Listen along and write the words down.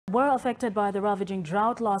were affected by the ravaging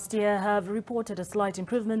drought last year have reported a slight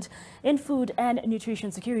improvement in food and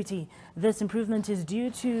nutrition security. This improvement is due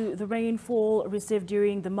to the rainfall received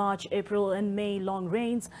during the March, April and May long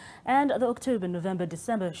rains and the October, November,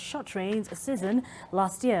 December short rains season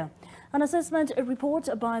last year. An assessment report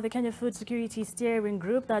by the Kenya Food Security Steering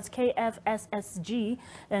Group, that's KFSSG,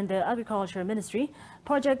 and the Agriculture Ministry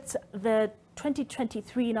projects the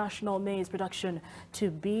 2023 national maize production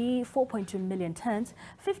to be 4.2 million tons,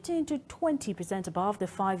 15 to 20% above the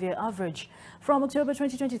 5-year average. From October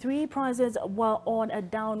 2023, prices were on a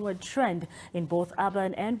downward trend in both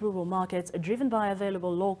urban and rural markets, driven by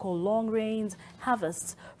available local long rains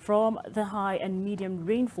harvests from the high and medium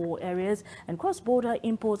rainfall areas and cross-border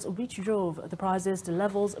imports, which drove the prices to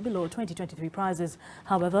levels below 2023 prices.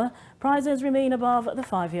 However, prices remain above the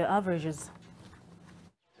 5-year averages.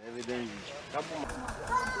 Evidently.